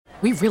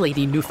We really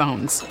need new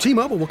phones.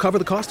 T-Mobile will cover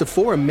the cost of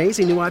 4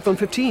 amazing new iPhone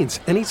 15s,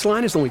 and each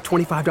line is only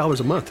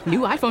 $25 a month. New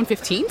iPhone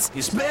 15s?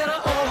 It's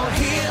better over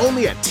here.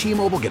 Only at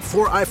T-Mobile, get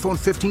 4 iPhone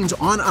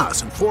 15s on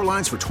us and 4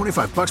 lines for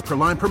 $25 per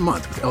line per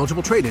month with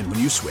eligible trade-in when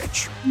you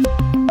switch.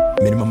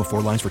 Minimum of 4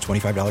 lines for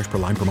 $25 per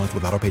line per month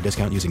with autopay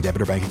discount using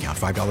debit or bank account.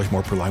 $5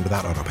 more per line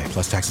without autopay,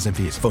 plus taxes and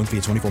fees. Phone fee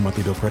at 24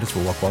 monthly bill credits for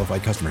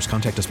well-qualified customers.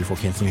 Contact us before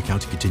canceling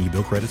account to continue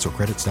bill credits or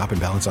credit stop and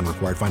balance on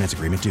required finance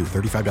agreement due.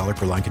 $35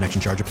 per line connection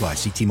charge applies.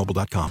 See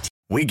T-Mobile.com.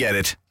 We get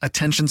it.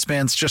 Attention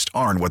spans just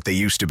aren't what they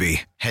used to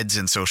be. Heads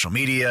in social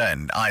media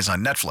and eyes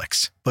on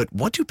Netflix. But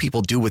what do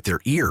people do with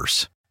their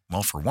ears?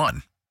 Well, for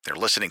one, they're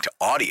listening to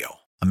audio.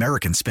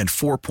 Americans spend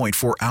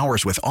 4.4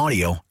 hours with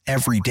audio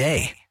every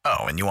day.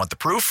 Oh, and you want the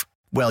proof?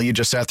 Well, you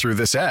just sat through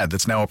this ad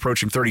that's now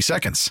approaching 30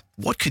 seconds.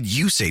 What could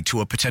you say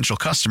to a potential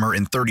customer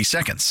in 30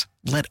 seconds?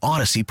 Let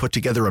Odyssey put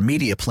together a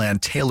media plan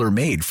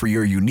tailor-made for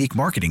your unique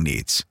marketing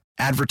needs.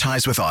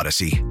 Advertise with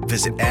Odyssey.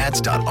 Visit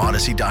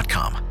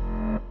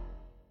ads.odyssey.com.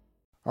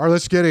 All right,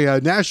 let's get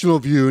a national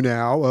view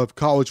now of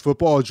college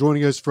football.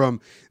 Joining us from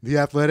The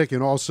Athletic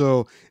and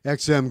also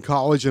XM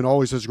College, and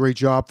always does a great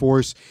job for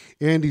us,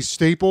 Andy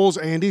Staples.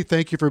 Andy,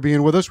 thank you for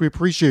being with us. We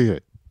appreciate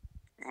it.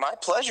 My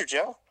pleasure,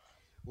 Joe.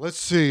 Let's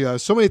see.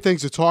 So many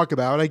things to talk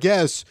about. I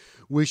guess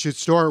we should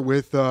start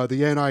with the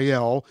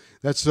NIL.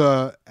 That's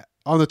on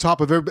the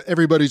top of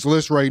everybody's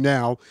list right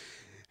now.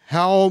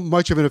 How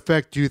much of an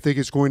effect do you think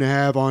it's going to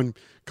have on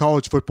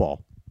college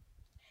football?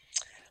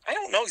 I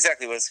don't know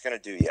exactly what it's going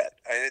to do yet.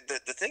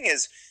 The thing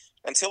is,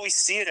 until we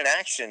see it in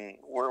action,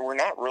 we're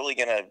not really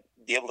going to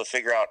be able to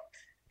figure out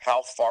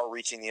how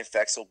far-reaching the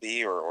effects will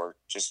be or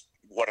just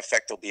what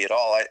effect they'll be at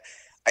all.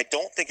 I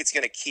don't think it's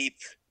going to keep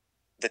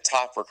the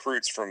top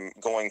recruits from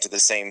going to the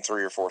same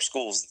 3 or 4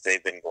 schools that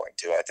they've been going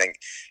to. I think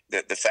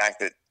that the fact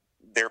that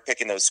they're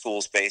picking those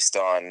schools based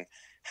on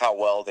how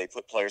well they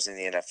put players in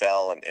the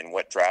NFL and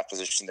what draft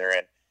position they're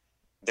in,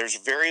 there's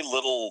very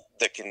little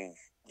that can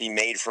be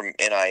made from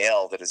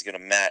NIL that is going to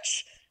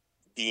match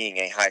being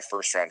a high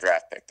first-round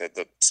draft pick.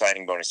 The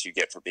signing bonus you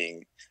get for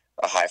being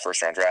a high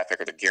first-round draft pick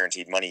or the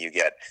guaranteed money you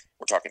get,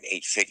 we're talking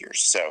 8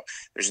 figures. So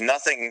there's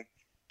nothing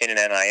in an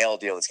NIL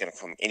deal that's going to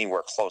come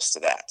anywhere close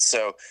to that.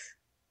 So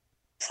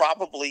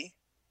probably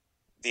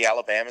the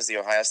Alabamas, the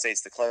Ohio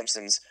States, the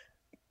Clemsons,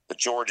 the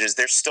Georgias,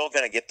 they're still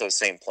going to get those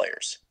same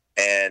players.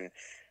 And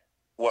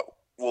what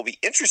will be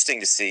interesting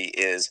to see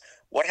is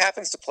what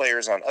happens to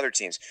players on other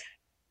teams.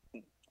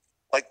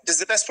 Like, does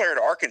the best player at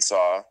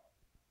Arkansas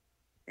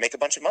make a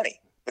bunch of money?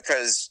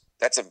 Because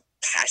that's a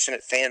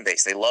passionate fan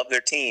base. They love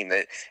their team.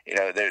 That,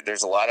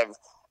 there's a lot of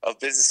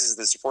businesses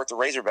that support the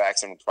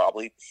Razorbacks and would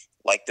probably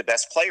like the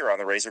best player on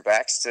the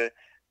Razorbacks to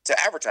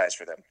advertise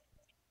for them.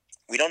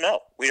 We don't know.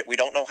 We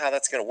don't know how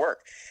that's going to work.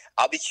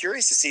 I'll be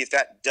curious to see if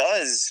that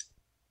does,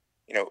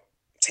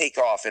 take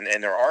off. And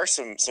there are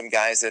some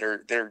guys that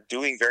are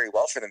doing very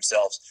well for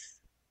themselves.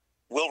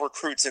 Will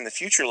recruits in the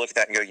future look at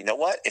that and go, you know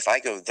what? If I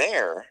go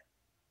there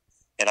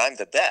and I'm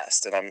the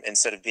best, and I'm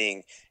instead of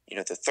being,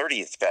 the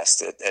 30th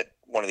best at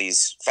one of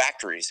these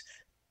factories,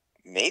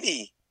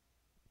 maybe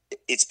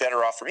it's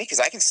better off for me because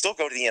I can still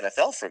go to the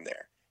NFL from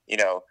there.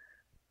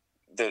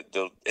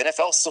 The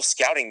NFL is still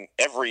scouting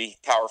every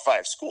Power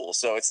 5 school,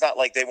 so it's not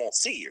like they won't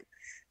see you.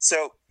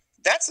 So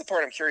that's the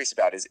part I'm curious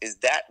about is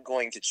that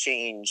going to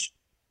change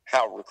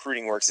how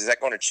recruiting works? Is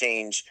that going to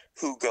change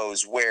who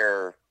goes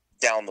where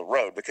down the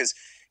road? Because,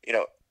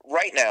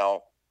 right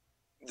now,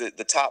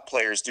 the top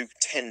players do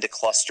tend to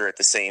cluster at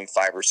the same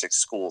 5 or 6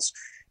 schools.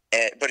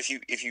 But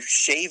if you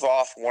shave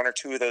off 1 or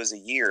 2 of those a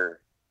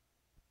year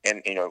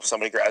and,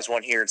 somebody grabs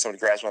one here and somebody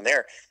grabs one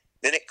there,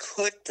 then it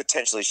could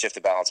potentially shift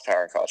the balance of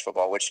power in college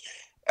football, which,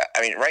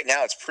 right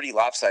now it's pretty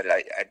lopsided.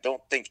 I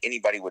don't think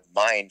anybody would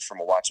mind from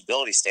a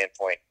watchability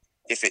standpoint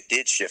if it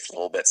did shift a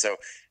little bit. So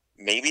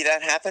maybe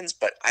that happens,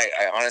 but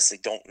I honestly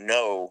don't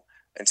know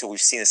until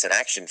we've seen this in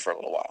action for a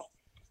little while.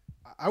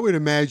 I would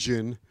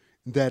imagine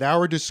that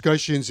our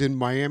discussions in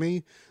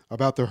Miami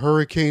about the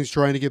Hurricanes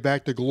trying to get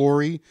back to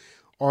glory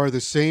are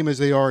the same as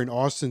they are in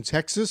Austin,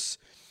 Texas,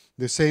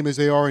 the same as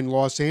they are in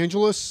Los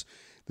Angeles,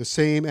 the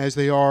same as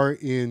they are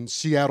in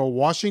Seattle,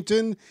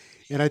 Washington.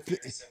 And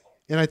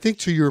I think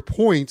to your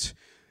point,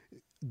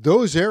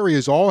 those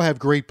areas all have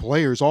great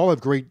players, all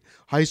have great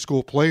high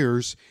school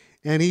players,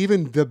 and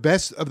even the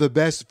best of the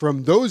best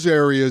from those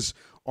areas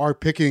are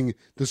picking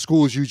the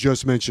schools you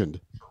just mentioned.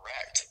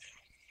 Correct.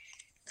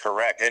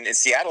 And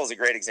Seattle is a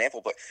great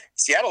example, but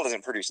Seattle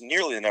doesn't produce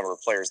nearly the number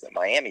of players that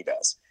Miami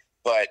does.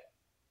 But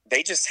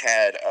they just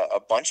had a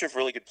bunch of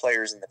really good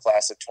players in the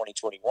class of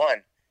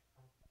 2021,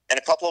 and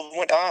a couple of them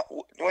went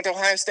to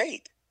Ohio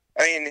State.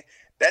 That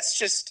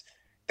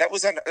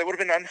would have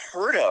been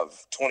unheard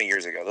of 20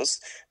 years ago.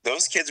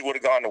 Those kids would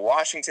have gone to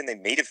Washington. They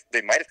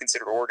might have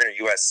considered Oregon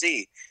or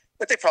USC,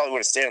 but they probably would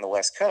have stayed on the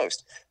West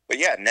Coast. But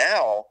yeah,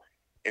 now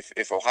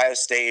if Ohio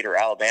State or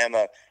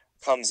Alabama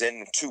comes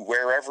in to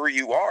wherever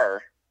you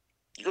are,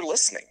 you're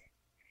listening.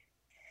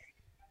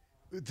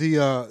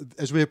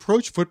 As we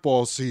approach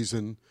football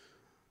season,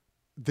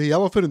 the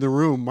elephant in the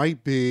room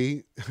might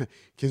be,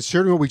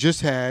 considering what we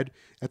just had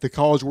at the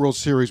College World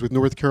Series with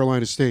North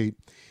Carolina State,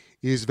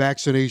 is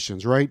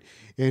vaccinations, right?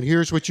 And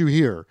here's what you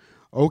hear.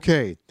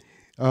 Okay,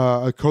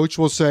 a coach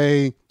will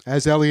say,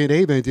 as Elliott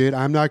Avent did,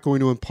 I'm not going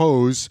to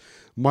impose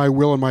my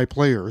will on my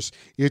players.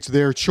 It's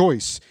their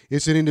choice.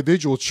 It's an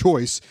individual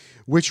choice,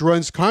 which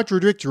runs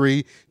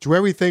contradictory to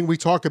everything we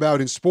talk about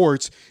in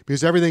sports,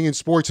 because everything in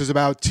sports is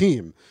about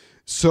team.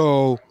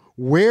 So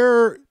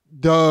where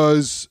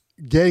does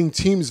getting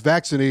teams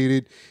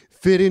vaccinated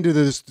fit into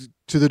this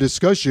to the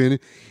discussion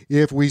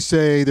if we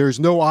say there's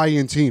no I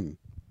in team?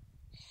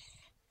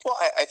 Well,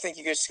 I think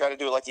you just got to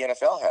do it like the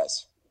NFL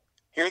has.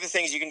 Here are the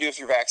things you can do if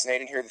you're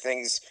vaccinated. Here are the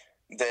things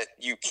that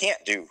you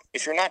can't do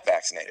if you're not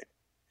vaccinated.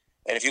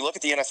 And if you look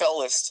at the NFL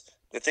list,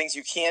 the things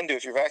you can do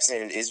if you're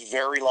vaccinated is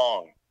very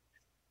long.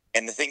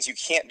 And the things you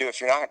can't do if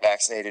you're not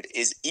vaccinated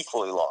is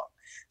equally long.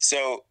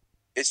 So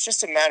it's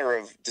just a matter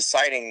of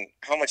deciding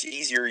how much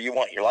easier you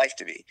want your life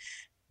to be.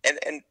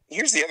 And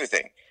here's the other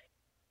thing.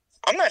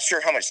 I'm not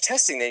sure how much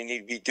testing they need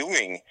to be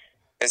doing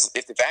as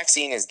if the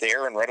vaccine is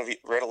there and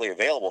readily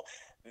available.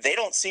 They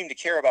don't seem to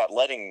care about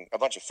letting a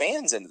bunch of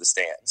fans into the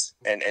stands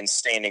and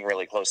standing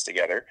really close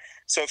together.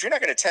 So if you're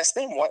not going to test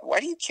them, why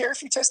do you care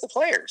if you test the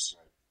players?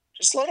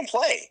 Just let them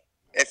play.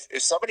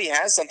 If somebody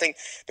has something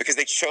because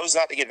they chose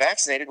not to get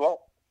vaccinated, well,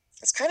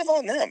 it's kind of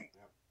on them.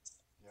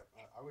 Yep.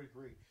 I would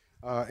agree.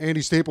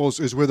 Andy Staples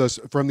is with us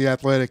from The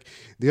Athletic.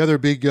 The other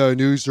big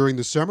news during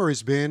the summer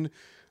has been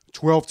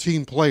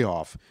 12-team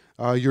playoff.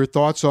 Your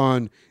thoughts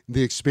on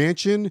the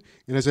expansion?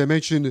 And as I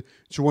mentioned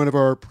to one of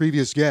our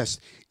previous guests,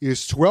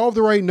 is 12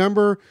 the right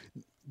number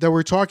that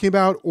we're talking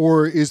about,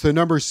 or is the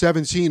number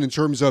 17 in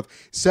terms of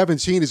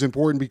 17 is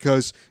important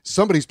because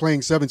somebody's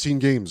playing 17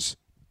 games?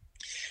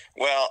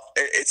 Well,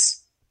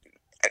 it's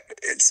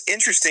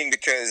interesting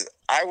because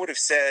I would have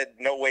said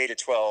no way to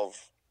 12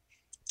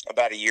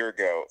 about a year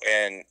ago.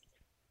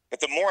 But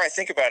the more I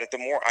think about it, the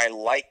more I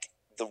like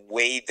the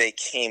way they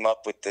came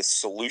up with the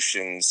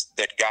solutions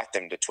that got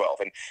them to 12.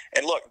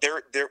 And look,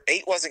 their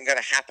 8 wasn't going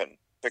to happen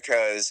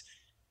because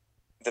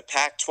the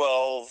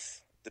Pac-12,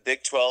 the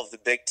Big 12, the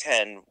Big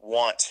 10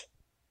 want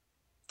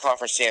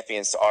conference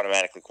champions to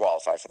automatically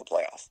qualify for the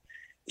playoff.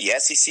 The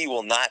SEC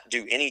will not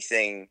do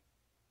anything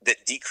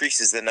that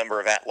decreases the number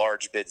of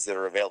at-large bids that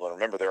are available. And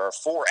remember, there are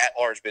 4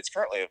 at-large bids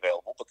currently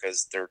available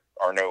because there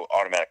are no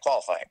automatic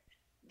qualifying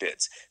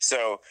bids.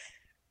 So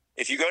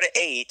if you go to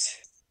 8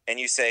 and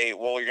you say,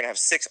 well, you're going to have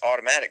 6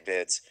 automatic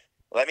bids,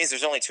 well, that means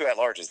there's only 2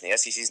 at-larges, and the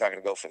SEC is not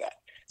going to go for that.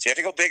 So you have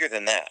to go bigger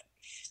than that.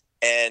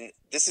 And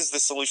this is the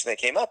solution they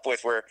came up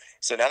with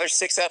so now there's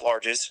 6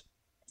 at-larges,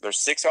 there's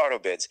 6 auto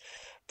bids,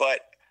 but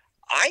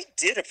I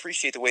did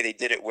appreciate the way they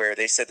did it where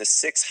they said the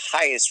 6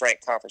 highest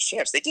ranked conference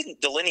champs. They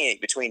didn't delineate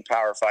between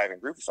Power 5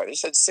 and Group of 5. They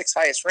said 6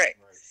 highest ranked.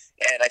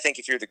 Right. And I think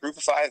if you're the Group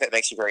of 5, that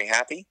makes you very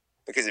happy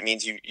because it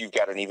means you've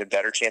got an even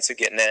better chance of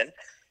getting in.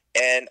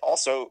 And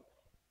also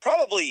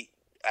probably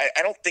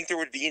I don't think there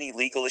would be any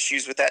legal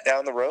issues with that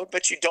down the road,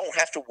 but you don't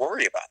have to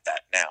worry about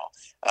that now.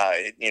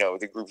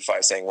 The Group of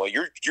 5 saying, well,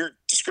 you're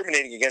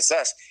discriminating against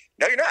us.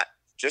 No, you're not.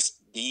 Just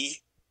be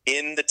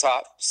in the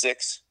top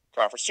 6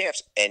 conference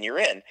champs and you're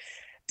in.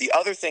 The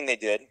other thing they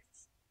did,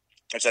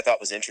 which I thought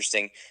was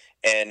interesting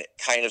and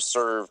kind of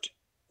served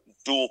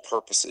dual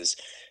purposes,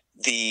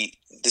 the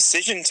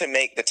decision to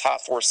make the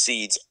top 4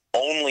 seeds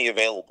only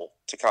available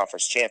to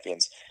conference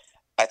champions,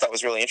 I thought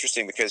was really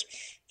interesting because,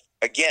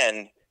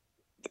 again,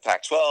 the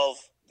Pac-12,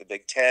 the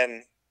Big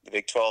 10, the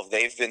Big 12,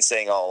 they've been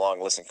saying all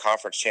along, listen,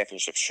 conference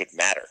championships should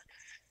matter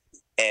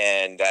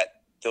and that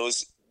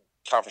those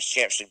conference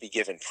champs should be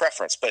given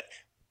preference. But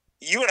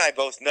you and I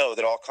both know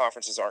that all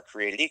conferences aren't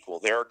created equal.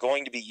 There are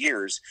going to be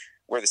years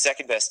where the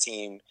second best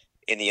team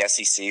in the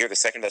SEC or the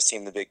second best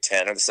team in the Big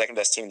 10 or the second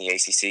best team in the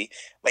ACC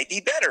might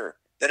be better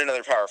than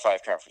another Power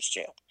 5 conference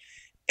champ.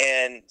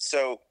 And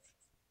so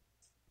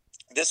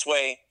this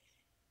way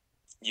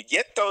you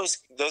get those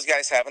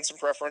guys having some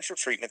preferential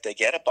treatment. They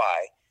get a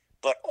bye.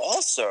 But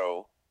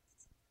also,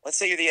 let's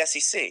say you're the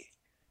SEC.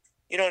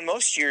 In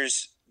most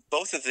years,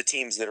 both of the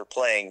teams that are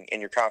playing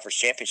in your conference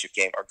championship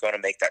game are going to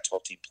make that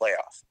 12-team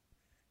playoff.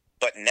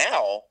 But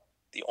now,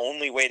 the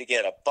only way to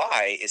get a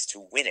bye is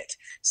to win it.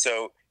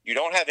 So you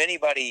don't have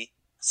anybody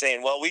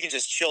saying, well, we can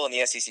just chill in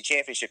the SEC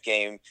championship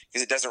game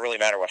because it doesn't really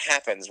matter what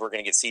happens. We're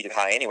going to get seeded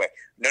high anyway.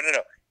 No.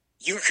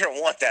 You're going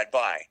to want that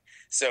bye.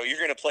 So you're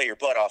going to play your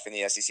butt off in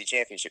the SEC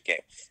championship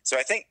game. So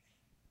I think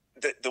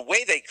the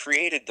way they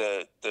created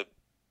the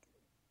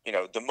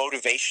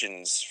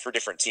motivations for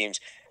different teams,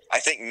 I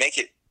think make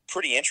it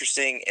pretty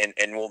interesting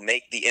and will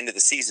make the end of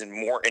the season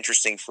more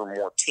interesting for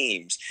more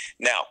teams.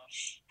 Now,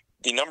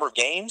 the number of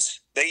games,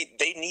 they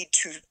need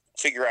to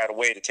figure out a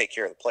way to take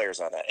care of the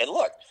players on that. And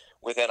look,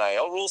 with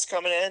NIL rules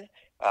coming in,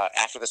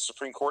 after the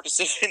Supreme Court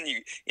decision,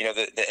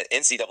 the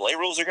NCAA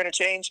rules are going to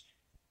change.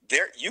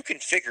 You can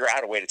figure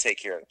out a way to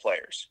take care of the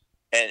players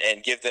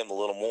and give them a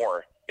little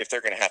more if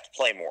they're going to have to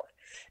play more.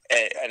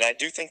 And I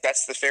do think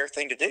that's the fair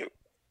thing to do.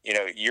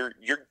 You're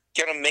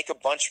going to make a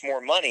bunch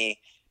more money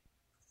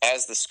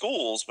as the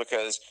schools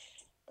because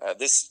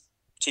this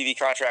TV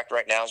contract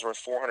right now is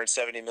worth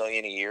 $470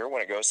 million a year.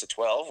 When it goes to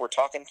 12, we're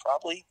talking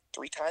probably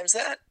 3 times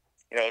that.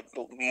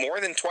 More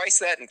than twice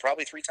that, and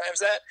probably 3 times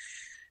that.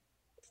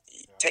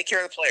 Take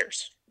care of the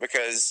players,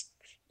 because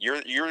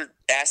you're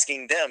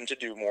asking them to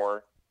do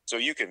more so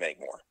you can make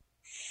more.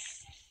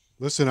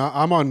 Listen,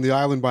 I'm on the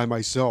island by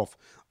myself.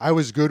 I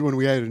was good when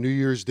we had a New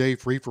Year's Day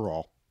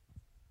free-for-all.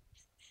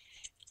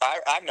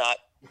 I'm not.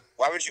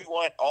 Why would you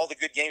want all the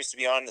good games to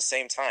be on at the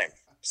same time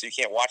so you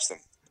can't watch them?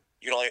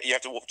 You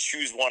have to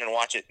choose one and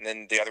watch it, and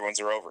then the other ones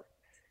are over.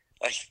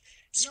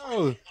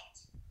 No.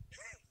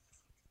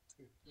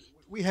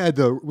 We had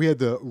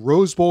the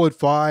Rose Bowl at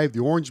 5, the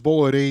Orange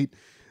Bowl at 8,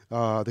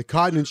 the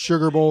Cotton and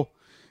Sugar Bowl.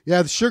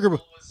 Yeah, the Sugar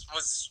Bowl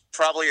was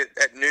probably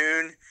at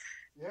noon.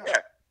 Yeah.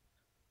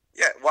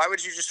 Why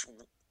would you just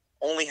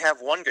only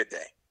have one good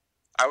day?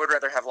 I would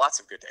rather have lots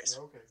of good days.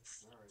 Okay,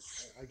 all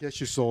right. I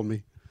guess you sold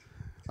me.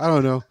 I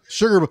don't know.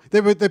 Sugar Bowl.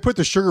 They put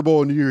the Sugar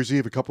Bowl on New Year's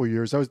Eve a couple of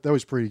years. That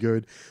was pretty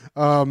good.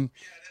 And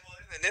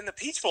then the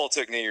Peach Bowl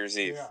took New Year's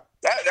Eve. Yeah.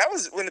 That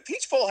was when the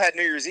Peach Bowl had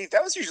New Year's Eve.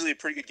 That was usually a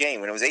pretty good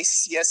game. When it was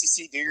ACC,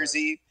 SEC, New Year's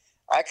Eve,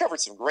 I covered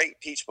some great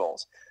Peach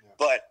Bowls. Yeah.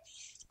 But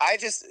I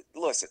just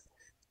listen.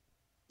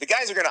 The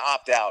guys are going to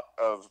opt out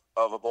of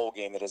a bowl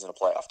game that isn't a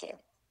playoff game.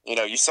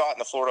 You saw it in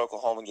the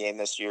Florida-Oklahoma game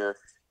this year,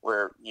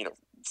 where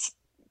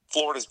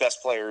Florida's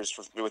best players,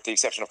 with the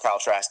exception of Kyle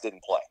Trask,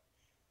 didn't play,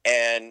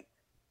 and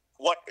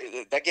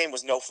that game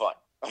was no fun.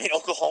 I mean,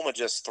 Oklahoma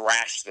just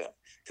thrashed them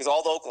because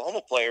all the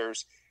Oklahoma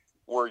players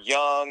were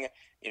young.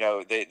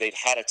 They'd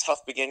had a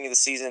tough beginning of the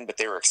season, but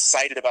they were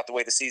excited about the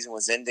way the season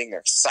was ending. They're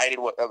excited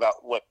about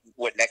what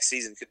next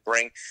season could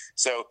bring.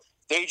 So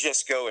they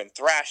just go and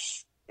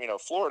thrash,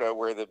 Florida,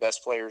 where the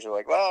best players are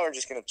like, well, we're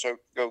just going to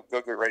go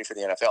get ready for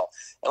the NFL.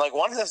 And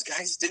one of those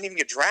guys didn't even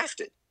get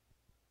drafted.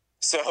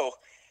 So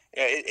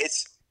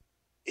it's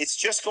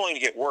just going to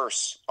get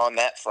worse on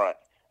that front,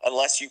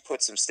 unless you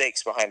put some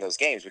stakes behind those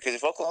games. Because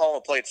if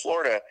Oklahoma played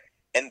Florida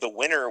and the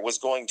winner was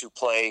going to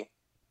play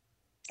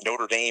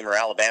Notre Dame or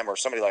Alabama or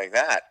somebody like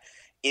that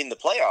in the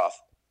playoff,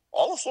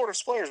 all of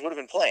Florida's players would have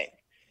been playing.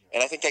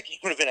 And I think that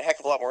would have been a heck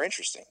of a lot more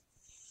interesting.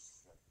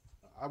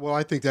 Well,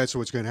 I think that's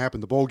what's going to happen.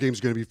 The bowl game is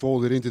going to be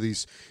folded into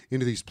these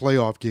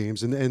playoff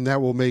games, and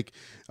that will make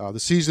the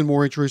season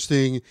more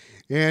interesting.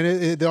 And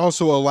it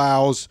also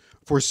allows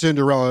for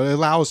Cinderella. It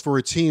allows for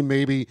a team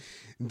maybe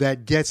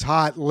that gets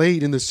hot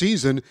late in the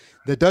season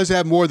that does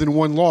have more than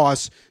one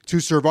loss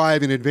to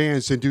survive in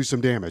advance and do some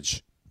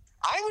damage.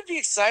 I would be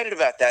excited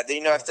about that.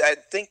 I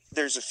think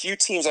there's a few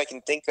teams I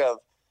can think of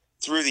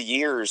through the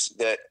years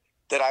that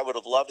I would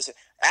have loved to see.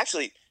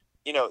 Actually,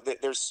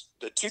 there's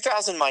the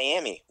 2000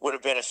 Miami would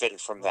have benefited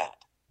from that.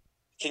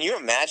 Can you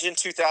imagine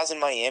 2000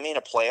 Miami in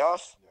a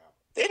playoff? Yeah.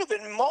 They'd have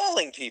been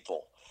mauling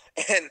people.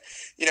 And,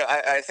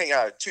 I think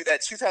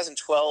that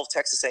 2012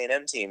 Texas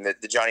A&M team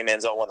that Johnny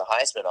Manziel won the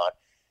Heisman on,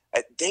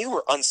 they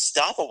were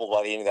unstoppable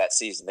by the end of that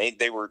season. It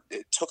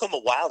took them a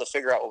while to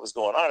figure out what was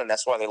going on, and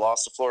that's why they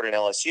lost to Florida and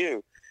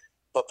LSU.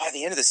 But by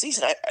the end of the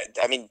season,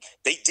 I mean,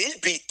 they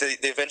did beat the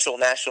eventual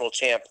national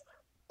champ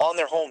on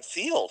their home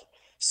field.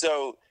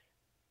 So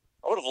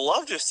I would have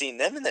loved to have seen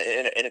them in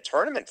a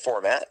tournament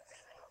format.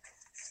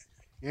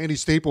 Andy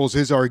Staples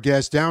is our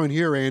guest down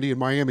here, Andy, in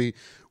Miami.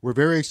 We're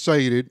very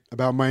excited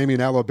about Miami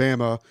and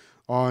Alabama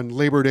on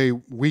Labor Day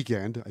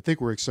weekend. I think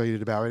we're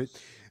excited about it.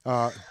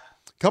 A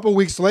couple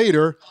weeks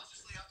later,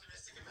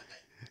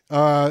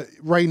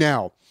 right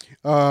now,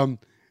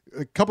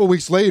 a couple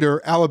weeks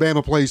later,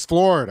 Alabama plays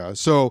Florida.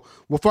 So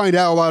we'll find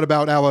out a lot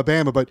about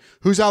Alabama. But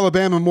who's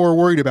Alabama more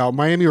worried about,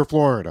 Miami or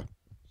Florida?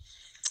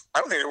 I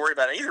don't think they're worried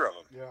about either of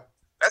them. Yeah.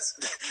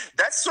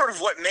 That's sort of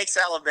what makes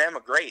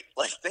Alabama great.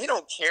 They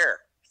don't care.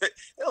 They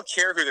don't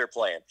care who they're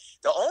playing.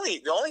 The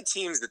only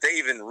teams that they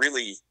even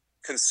really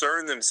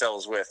concern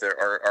themselves with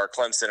are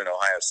Clemson and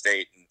Ohio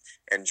State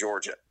and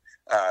Georgia.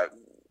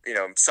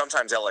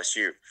 Sometimes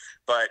LSU.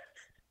 But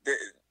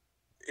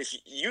if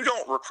you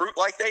don't recruit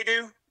like they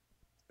do,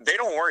 they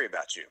don't worry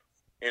about you.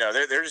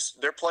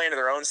 They're playing to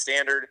their own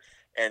standard,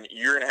 and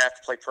you're going to have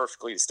to play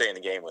perfectly to stay in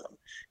the game with them.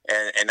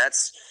 And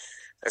that's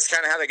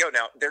kind of how they go.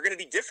 Now, they're going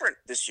to be different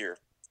this year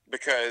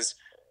because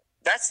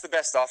that's the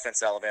best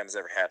offense Alabama's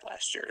ever had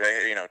last year.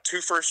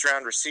 2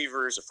 first-round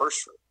receivers, a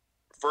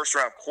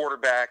first-round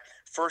quarterback,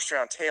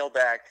 first-round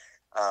tailback,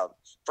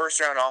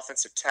 first-round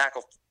offensive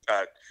tackle,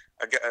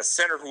 a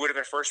center who would have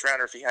been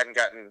first-rounder if he hadn't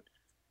gotten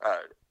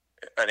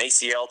an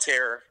ACL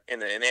tear in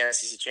the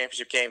SEC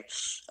championship game.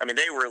 I mean,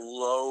 they were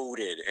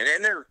loaded,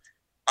 and they're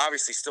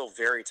obviously still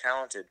very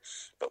talented.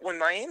 But when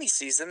Miami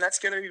sees them, that's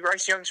going to be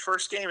Bryce Young's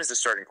first game as the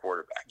starting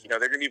quarterback. They're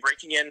going to be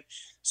breaking in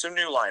some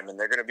new linemen.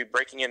 They're going to be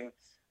breaking in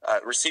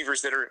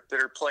receivers that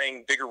are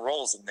playing bigger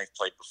roles than they've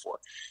played before.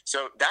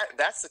 So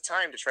that's the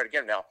time to try to get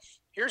them. Now,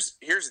 here's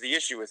the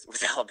issue with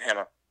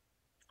Alabama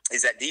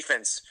is that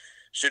defense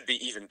should be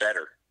even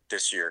better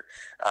this year.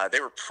 They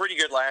were pretty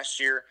good last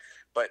year,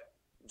 but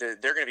they're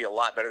going to be a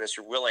lot better this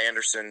year. Will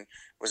Anderson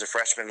was a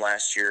freshman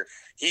last year.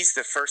 He's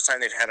the first time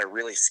they've had a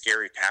really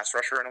scary pass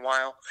rusher in a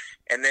while.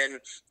 And then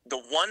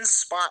the one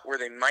spot where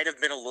they might have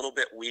been a little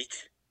bit weak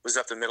was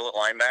up the middle at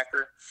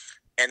linebacker.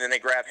 And then they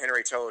grab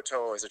Henry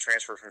To'oTo'o as a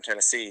transfer from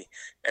Tennessee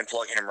and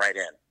plug him right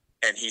in.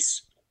 And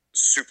he's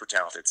super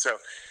talented. So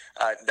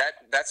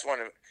that's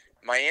one of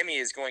Miami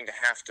is going to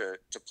have to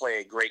play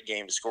a great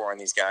game to score on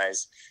these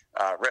guys.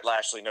 Rhett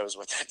Lashley knows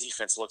what that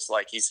defense looks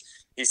like. He's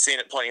seen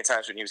it plenty of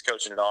times when he was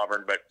coaching at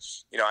Auburn. But,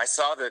 I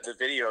saw the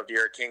video of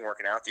D'Eriq King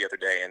working out the other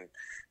day, and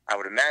I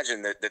would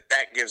imagine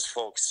that gives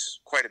folks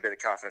quite a bit of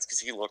confidence because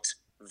he looked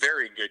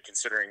very good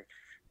considering it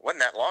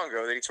wasn't that long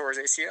ago that he tore his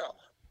ACL.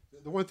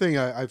 The one thing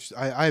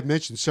I've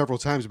mentioned several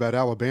times about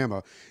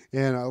Alabama,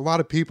 and a lot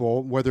of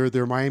people, whether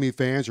they're Miami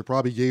fans or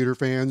probably Gator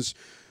fans,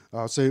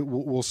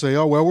 will say,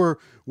 oh, well,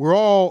 we're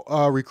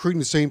all recruiting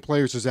the same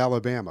players as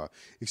Alabama,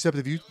 except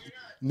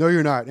no,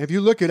 you're not. If you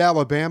look at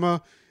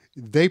Alabama,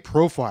 they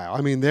profile.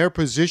 I mean, their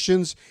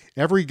positions,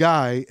 every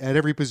guy at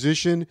every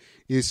position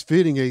is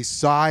fitting a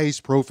size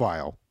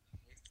profile.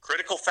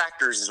 Critical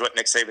factors is what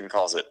Nick Saban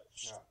calls it.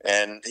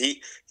 And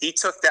he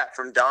took that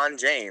from Don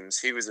James.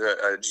 He was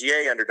a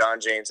GA under Don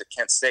James at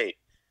Kent State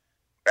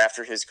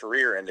after his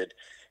career ended.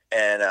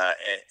 And I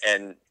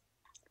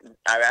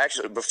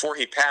actually, before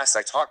he passed,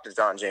 I talked to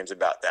Don James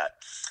about that.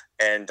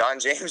 And Don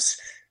James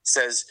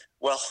says,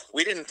 well,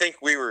 we didn't think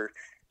we were,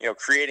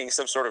 creating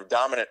some sort of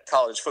dominant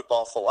college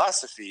football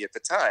philosophy at the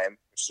time,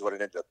 which is what it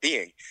ended up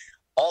being.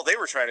 All they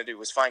were trying to do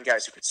was find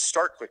guys who could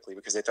start quickly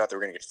because they thought they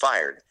were going to get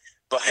fired.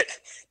 But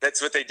that's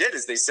what they did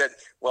is they said,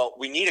 well,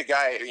 we need a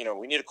guy,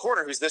 we need a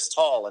corner who's this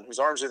tall and whose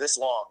arms are this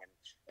long.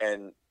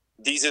 And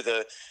these are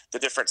the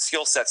different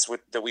skill sets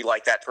that we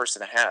like that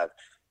person to have.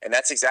 And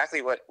that's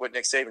exactly what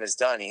Nick Saban has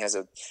done. He has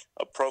a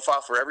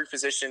profile for every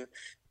position.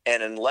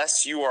 And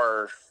unless you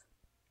are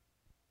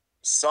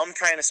some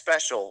kind of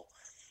special,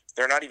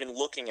 they're not even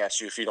looking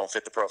at you if you don't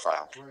fit the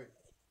profile. Right.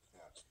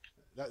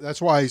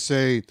 That's why I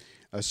say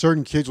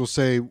certain kids will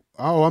say,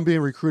 oh, I'm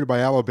being recruited by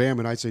Alabama.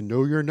 And I say,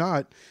 no, you're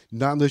not.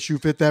 Not unless you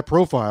fit that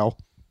profile.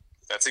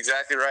 That's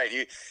exactly right.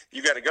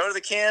 You got to go to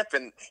the camp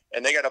and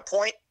they got to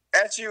point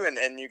at you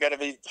and you got to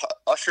be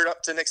ushered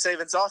up to Nick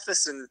Saban's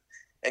office and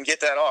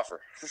get that offer.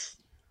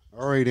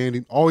 All right,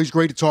 Andy. Always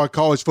great to talk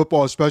college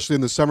football, especially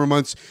in the summer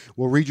months.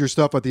 We'll read your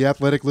stuff at The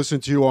Athletic,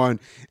 listen to you on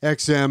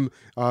XM.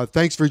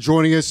 Thanks for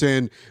joining us,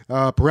 and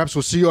perhaps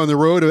we'll see you on the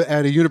road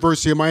at a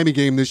University of Miami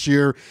game this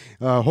year.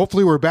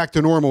 Hopefully we're back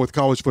to normal with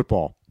college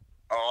football.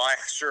 Oh, I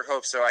sure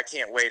hope so. I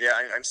can't wait.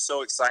 I'm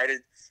so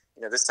excited.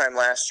 This time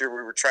last year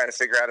we were trying to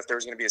figure out if there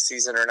was going to be a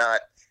season or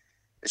not.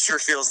 It sure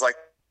feels like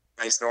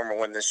a nice normal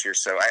one this year,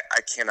 so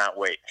I cannot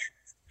wait.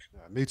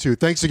 Me too.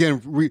 Thanks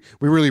again. We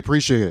really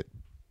appreciate it.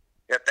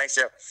 Yeah, thanks,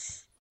 Joe.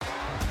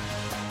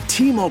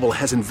 T-Mobile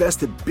has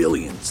invested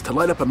billions to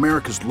light up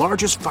America's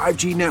largest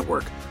 5G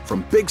network,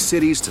 from big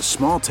cities to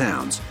small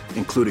towns,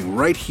 including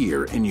right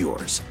here in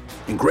yours.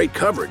 And great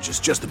coverage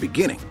is just the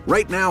beginning.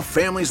 Right now,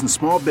 families and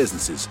small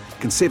businesses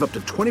can save up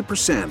to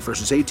 20%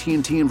 versus AT&T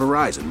and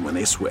Verizon when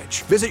they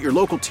switch. Visit your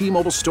local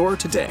T-Mobile store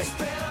today.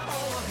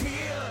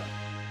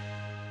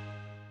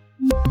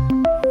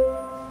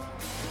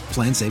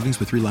 Plan savings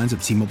with 3 lines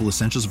of T-Mobile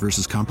Essentials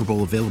versus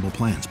comparable available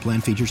plans.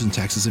 Plan features and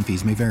taxes and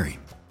fees may vary.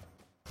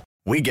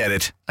 We get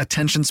it.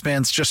 Attention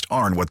spans just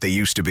aren't what they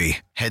used to be.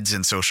 Heads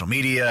in social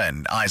media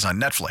and eyes on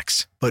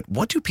Netflix. But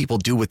what do people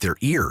do with their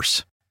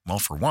ears? Well,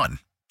 for one,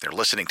 they're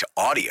listening to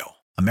audio.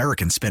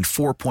 Americans spend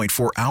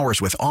 4.4 hours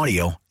with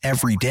audio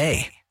every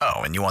day. Oh,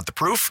 and you want the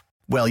proof?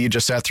 Well, you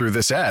just sat through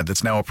this ad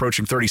that's now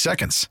approaching 30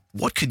 seconds.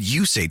 What could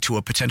you say to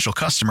a potential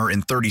customer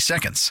in 30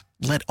 seconds?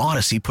 Let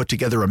Odyssey put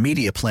together a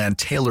media plan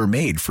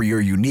tailor-made for your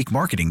unique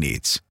marketing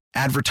needs.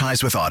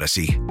 Advertise with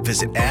Odyssey.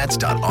 Visit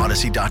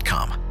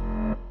ads.odyssey.com.